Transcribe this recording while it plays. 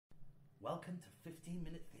welcome to 15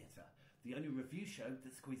 Minute Theatre, the only review show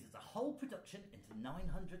that squeezes a whole production into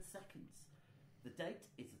 900 seconds. The date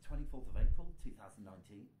is the 24th of April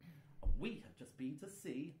 2019, and we have just been to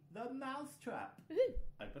see The Mousetrap. Woohoo!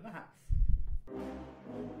 Open the hats.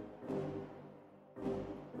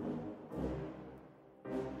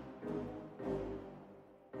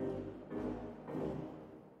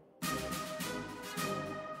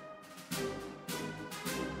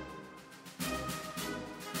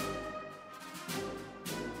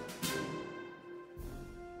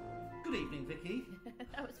 Good evening, Vicky.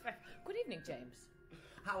 That was very... Good evening, James.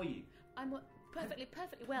 How are you? I'm perfectly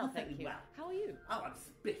well, thank you. well. How are you? Oh, I'm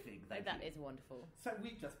spiffing, thank you. That is wonderful. So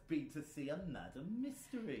we've just been to see a murder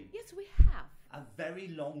mystery. Yes, we have. A very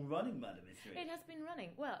long-running murder mystery. It has been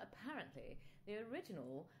running. Well, apparently, the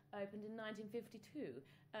original opened in 1952.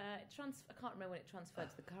 I can't remember when it transferred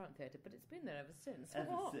to the current theatre, but it's been there ever since.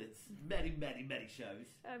 Ever since. Many, many, many shows.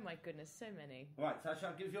 Oh my goodness, so many. Right, so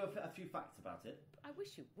shall I give you a few facts about it? I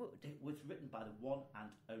wish you would. It was written by the one and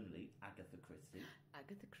only Agatha Christie.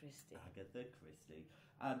 Agatha Christie. Agatha Christie.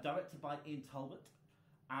 Directed by Ian Talbot.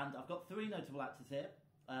 And I've got three notable actors here.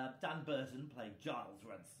 Dan Burton played Giles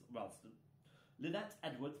Ralston. Lynette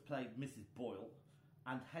Edwards played Mrs. Boyle.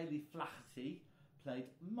 And Hayley Flaherty played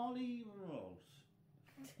Molly Rose.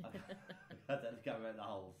 I don't go around the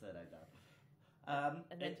whole surname down.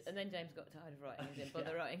 And then James got tired of writing and didn't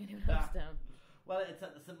bother writing anyone else down. Well, it's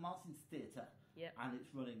at the St Martin's Theatre. Yep. And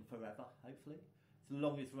it's running forever, hopefully. It's the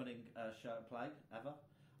longest running show play ever.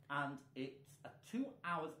 And it's 2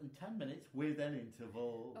 hours and 10 minutes with an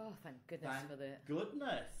interval. Oh, thank goodness for the...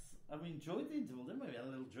 Goodness. And we enjoyed the interval, didn't we? We had a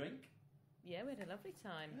little drink. Yeah, we had a lovely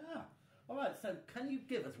time. Yeah. All right, so can you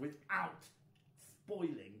give us, without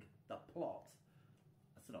spoiling the plot,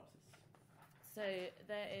 a synopsis? So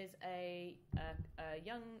there is a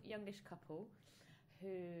youngish couple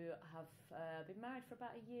who have been married for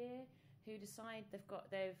about a year, who decide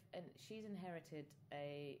she's inherited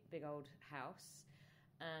a big old house,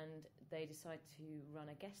 and they decide to run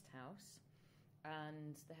a guest house,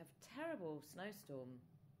 and they have a terrible snowstorm,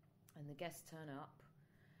 and the guests turn up,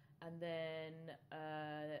 and then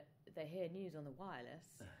they hear news on the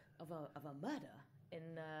wireless of a murder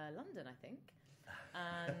in London, I think.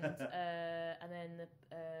 And then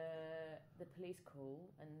the police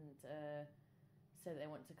call and say that they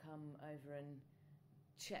want to come over and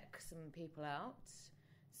check some people out.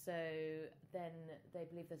 So then they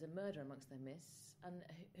believe there's a murder amongst their midst. And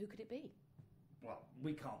who could it be? Well,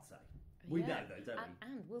 we can't say. We know though, don't we?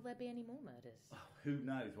 And will there be any more murders? Oh, who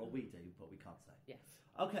knows? Well, we do, but we can't say. Yes.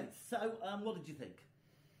 Okay, so what did you think?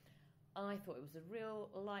 I thought it was a real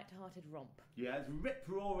light-hearted romp. Yeah, it's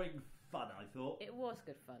rip-roaring fun, I thought. It was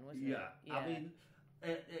good fun, wasn't it? Yeah. I mean,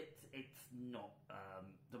 it's not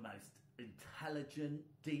the most intelligent,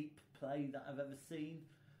 deep play that I've ever seen.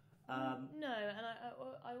 No, and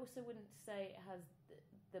I also wouldn't say it has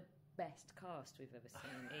the best cast we've ever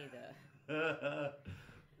seen either.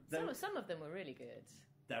 Some of them were really good.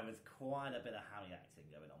 There was quite a bit of hammy acting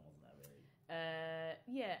going on, wasn't there, really?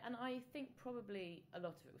 Yeah, and I think probably a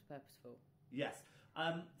lot of it was purposeful. Yes.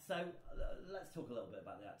 So let's talk a little bit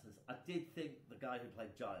about the actors. I did think the guy who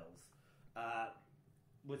played Giles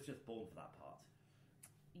was just born for that part.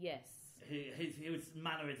 Yes. His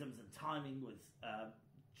mannerisms and timing was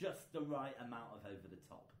just the right amount of over the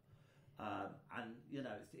top. And, you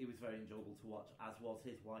know, it was very enjoyable to watch, as was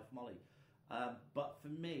his wife, Molly. But for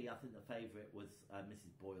me, I think the favourite was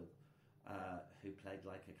Mrs. Boyle, who played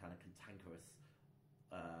like a kind of cantankerous,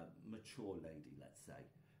 mature lady, let's say,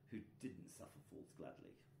 who didn't suffer fools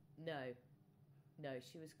gladly. No,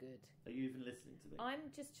 she was good. Are you even listening to me?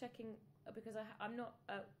 I'm just checking because I'm not.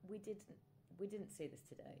 We didn't see this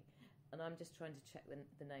today, and I'm just trying to check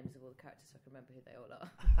the names of all the characters so I can remember who they all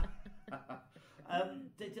are.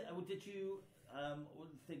 Did you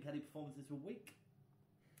think any performances were weak?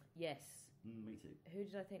 Yes. Me too. Who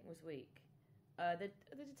did I think was weak? The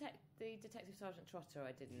Detective Sergeant Trotter,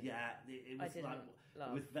 I didn't. Yeah, it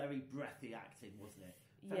was very breathy acting, wasn't it?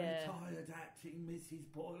 Very tired acting, Mrs.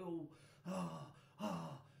 Boyle.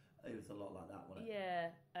 It was a lot like that, wasn't it?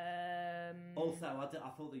 Yeah. Also, I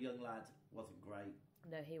thought the young lad wasn't great.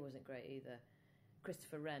 No, he wasn't great either.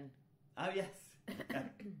 Christopher Wren. Oh yes.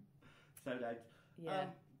 So no. Yeah.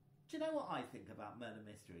 Do you know what I think about murder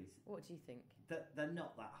mysteries? What do you think? That they're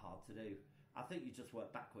not that hard to do. I think you just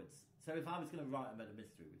work backwards. So if I was going to write a murder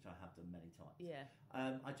mystery, which I have done many times, yeah,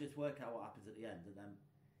 I just work out what happens at the end and then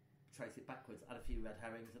trace it backwards. Add a few red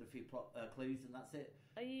herrings and a few plot clues, and that's it.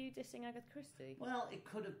 Are you dissing Agatha Christie? Well, it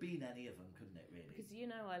could have been any of them, couldn't it, really? Because you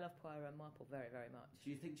know I love Poirot and Marple very, very much. Do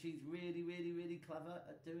you think she's really, really, really clever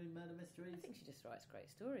at doing murder mysteries? I think she just writes great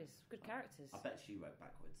stories, good characters. I bet she wrote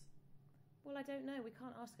backwards. Well, I don't know. We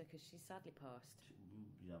can't ask her because she's sadly passed.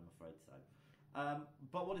 Yeah, I'm afraid so.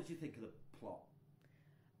 But what did you think of the plot?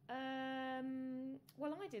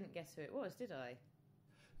 Well, I didn't guess who it was, did I?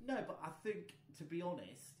 No, but I think, to be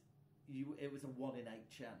honest, it was a 1 in 8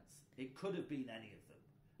 chance. It could have been any of them.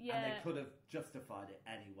 Yeah. And they could have justified it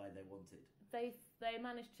any way they wanted. They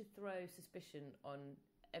managed to throw suspicion on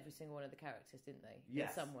every single one of the characters, didn't they?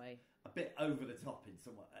 Yes. In some way. A bit over the top in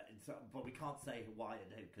some, but we can't say why and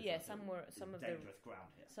who. Yeah, some of dangerous ground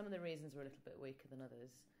here. Some of the reasons were a little bit weaker than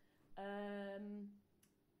others.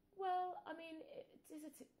 Well, I mean, I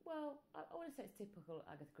want to say it's typical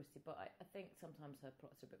Agatha Christie, but I think sometimes her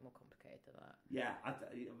plots are a bit more complicated than that. Yeah,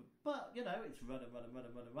 but you know, it's run.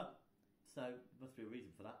 So must be a reason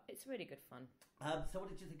for that. It's really good fun. So what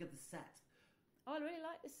did you think of the set? Oh, I really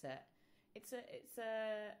like the set. I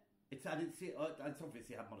didn't see it. It's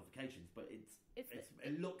obviously had modifications, but it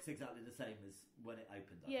looks exactly the same as when it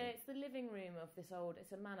opened. I think. It's the living room of this old.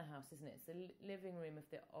 It's a manor house, isn't it? It's the living room of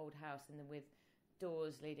the old house, and then with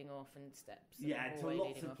doors leading off and steps. Yeah, to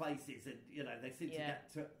lots of places, and you know they seem to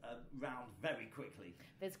get round very quickly.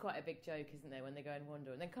 There's quite a big joke, isn't there, when they go in one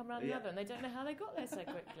door and then come round another, and they don't know how they got there so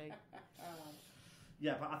quickly.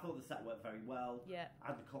 Yeah, but I thought the set worked very well. Yeah,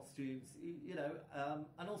 and the costumes, you know,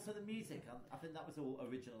 and also the music. I think that was all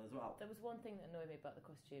original as well. There was one thing that annoyed me about the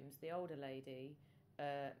costumes. The older lady,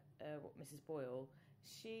 Mrs. Boyle,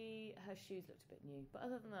 her shoes looked a bit new, but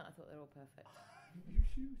other than that, I thought they were all perfect. New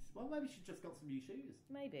shoes? Well, maybe she just got some new shoes.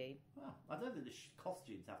 Maybe. Well, I don't think the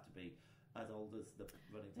costumes have to be as old as the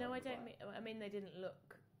running time. No, I don't mean. I mean, they didn't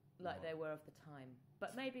look like they were of the time,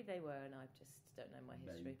 but maybe they were, and I just don't know my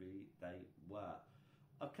history. Maybe they were.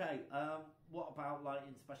 Okay. What about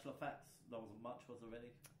lighting, special effects? There wasn't much, was there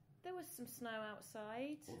really? There was some snow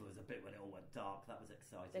outside. Well, there was a bit when it all went dark. That was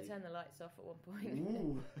exciting. They turned the lights off at one point.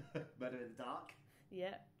 Ooh, better in the dark.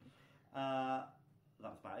 Yeah. That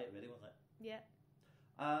was about it, really, wasn't it? Yeah.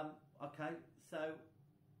 Okay, so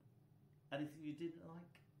anything you didn't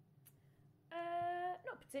like?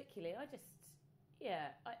 Not particularly. I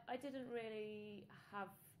didn't really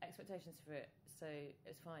have expectations for it, so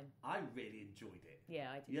it's fine. I really enjoyed it. Yeah,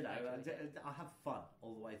 I did. You know, I have fun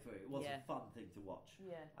all the way through. It was a fun thing to watch.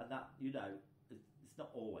 Yeah. And that, you know, it's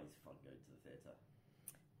not always fun going to the theatre.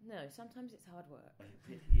 No, sometimes it's hard work. It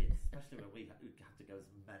really is, especially when we have to go as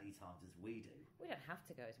many times as we do. We don't have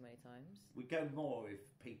to go as many times. We'd go more if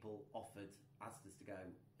people asked us to go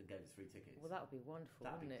and gave us free tickets. Well, that would be wonderful,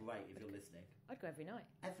 That'd wouldn't be great if you're listening. I'd go every night.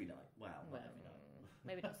 Every night? Well, not every night.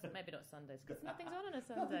 Maybe not Sundays, because nothing's on a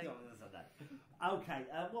Sunday. Nothing's on a Sunday. Okay,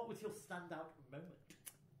 what was your standout moment?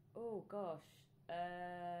 Oh, gosh.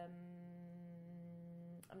 I'm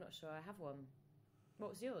not sure I have one.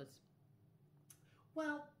 What was yours?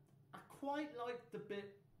 Well, I quite liked the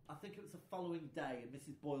bit, I think it was the following day, and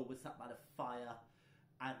Mrs. Boyle was sat by the fire,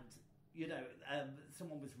 and, you know,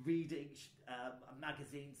 someone was reading a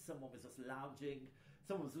magazine, someone was just lounging,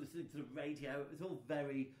 someone was listening to the radio. It was all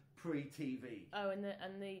very pre-TV. Oh, and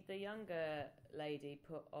the younger lady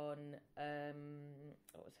put on,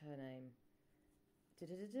 what was her name?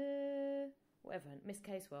 Whatever, Miss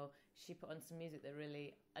Casewell. She put on some music that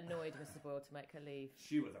really annoyed Mrs. Boyle to make her leave.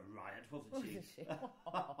 She was a riot, wasn't she?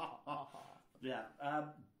 Yeah.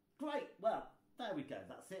 Great. Well, there we go.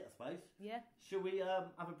 That's it, I suppose. Yeah. Shall we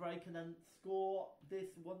have a break and then score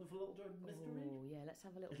this wonderful little mystery? Oh, yeah. Let's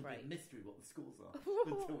have a little It'll break. be a mystery what the scores are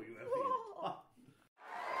until we reveal it.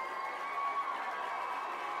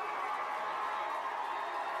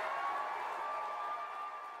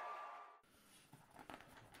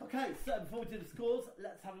 Okay, so before we do the scores,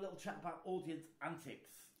 let's have a little chat about audience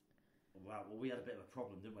antics. Well, we had a bit of a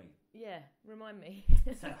problem, didn't we? Yeah, remind me.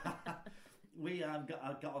 So we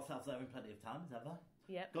got ourselves there in plenty of time, as ever.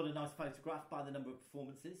 Yep. Got a nice photograph by the number of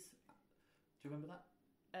performances. Do you remember that?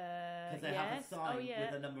 Because they have a sign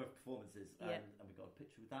with a number of performances, and we got a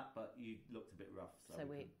picture with that, but you looked a bit rough, so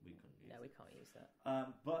we couldn't use it. No, we can't use that.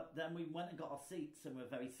 But then we went and got our seats, and we're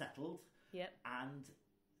very settled. Yep. And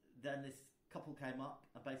then this couple came up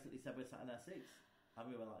and basically said we're sat in our seats, and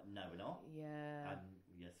we were like, no, we're not. Yeah. And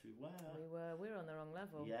yes, we were. We were on the wrong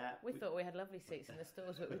level. Yeah. We thought we had lovely seats in the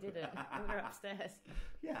stalls, but we didn't. We were upstairs.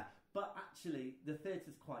 Yeah, but actually the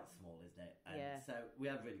theatre's quite small, isn't it? And so we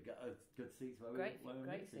have really good seats. Great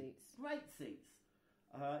seats. Great seats.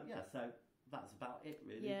 So that's about it,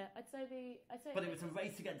 really. Yeah, I'd say. But it was a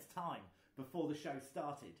race against time before the show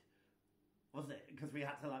started, wasn't it? Because we we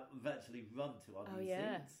had to like virtually run to our new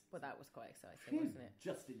seats. Well, that was quite exciting, wasn't it?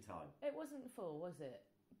 Just in time. It wasn't full, was it?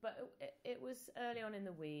 But it was early on in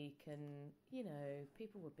the week, and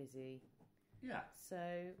people were busy. Yeah. So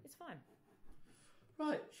it's fine.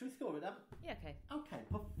 Right, should we score it then? Yeah, okay. Okay,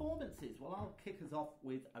 performances. Well, I'll kick us off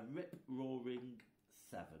with a rip-roaring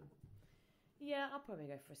 7. Yeah, I'll probably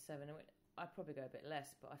go for a 7. I'd probably go a bit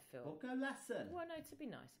less, but I feel... Well, go less then. Well, no, to be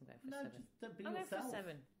nice, I'm going for a 7. Just don't be I'm yourself.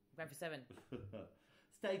 going for 7.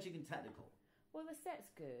 Staging and technical. Well, the set's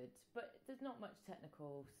good, but there's not much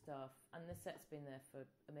technical stuff, and the set's been there for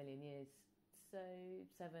a million years, so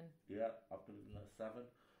 7. Yeah, I've got it at 7.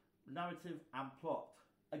 Narrative and plot.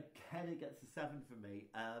 Again, it gets a 7 for me.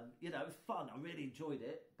 It was fun. I really enjoyed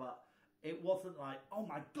it, but it wasn't like, oh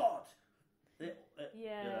my god.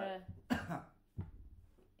 Yeah.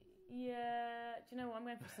 Yeah. Do you know what? I'm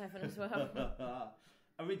going for 7 as well.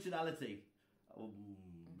 Originality.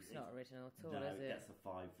 It's not original at all, no, is it? It gets a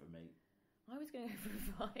 5 for me. I was going to go for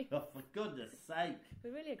a 5. Oh, for goodness sake. We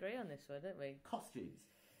really agree on this one, don't we? Costumes.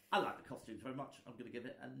 I like the costumes very much. I'm going to give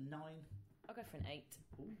it a 9. I'll go for an 8.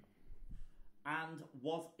 Ooh. And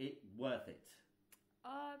was it worth it?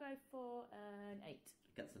 I'll go for an 8.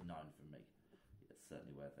 It gets a 9 from me. It's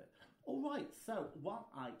certainly worth it. All right, so while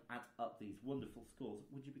I add up these wonderful scores,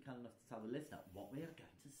 would you be kind enough to tell the listener what we are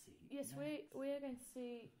going to see? Yes, next? we are going to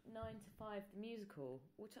see 9 to 5, the musical,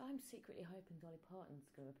 which I'm secretly hoping Dolly Parton's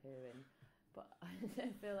going to appear in, but I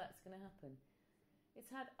don't feel that's going to happen. It's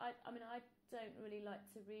had. I don't really like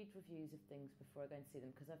to read reviews of things before I go and see them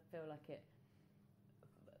because I feel like it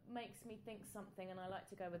makes me think something, and I like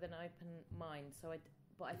to go with an open mind. So I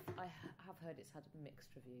have heard it's had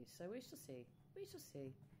mixed reviews, so we shall see. We shall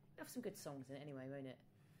see. It'll have some good songs in it anyway, won't it?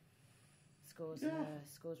 Scores are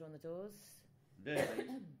on the doors.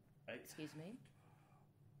 Excuse me.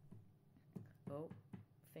 Oh,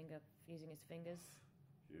 using his fingers.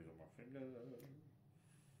 Using my fingers.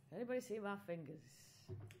 Anybody see my fingers?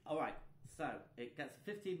 All right, so it gets a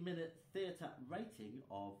 15-minute theatre rating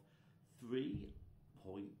of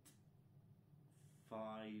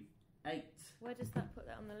 3.58. Where does that put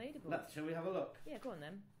that on the leaderboard? Shall we have a look? Yeah, go on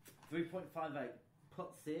then. 3.58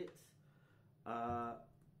 puts it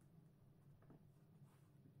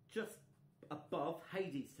just above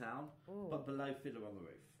Hadestown, but below Fiddler on the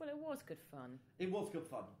Roof. Well, it was good fun. It was good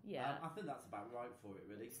fun. Yeah. I think that's about right for it,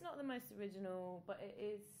 really. It's not the most original, but it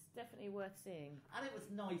is definitely worth seeing. And it was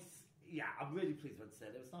nice. Yeah, I'm really pleased with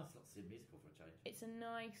it. It was nice not to see a musical for a change. It's a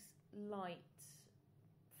nice, light,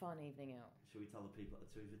 fun evening out. Should we tell the people?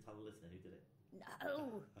 Should we tell the listener who did it?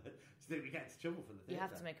 No. Do you think we get into trouble for the theatre? You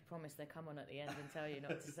have to make a promise. They come on at the end and tell you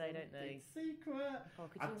not to say, don't they? Big secret. Oh,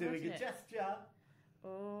 I'm doing a gesture.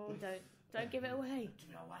 Oh, don't give it away. Give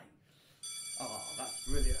it away. Oh, that's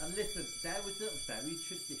brilliant. And listen, there was a very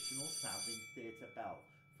traditional sounding theatre bell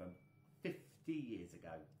from 50 years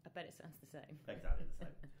ago. I bet it sounds the same. Exactly the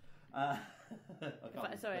same.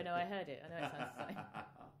 Sorry, no, I heard it. I know it sounds the same.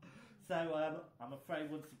 So I'm afraid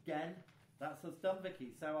once again that's us done,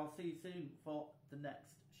 Vicky. So I'll see you soon for the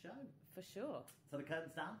next show. For sure. So the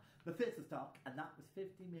curtain's down, the theatre's dark, and that was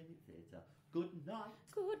 50-minute theatre. Good night.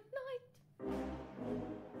 Good night.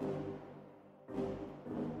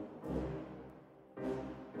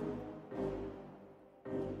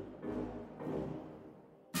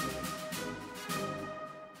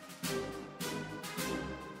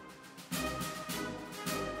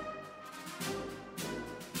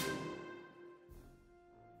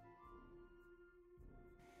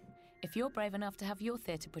 If you're brave enough to have your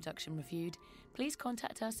theatre production reviewed, please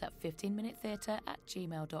contact us at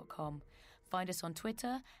 15minutetheatre@gmail.com. Find us on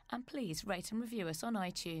Twitter and please rate and review us on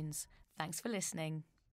iTunes. Thanks for listening.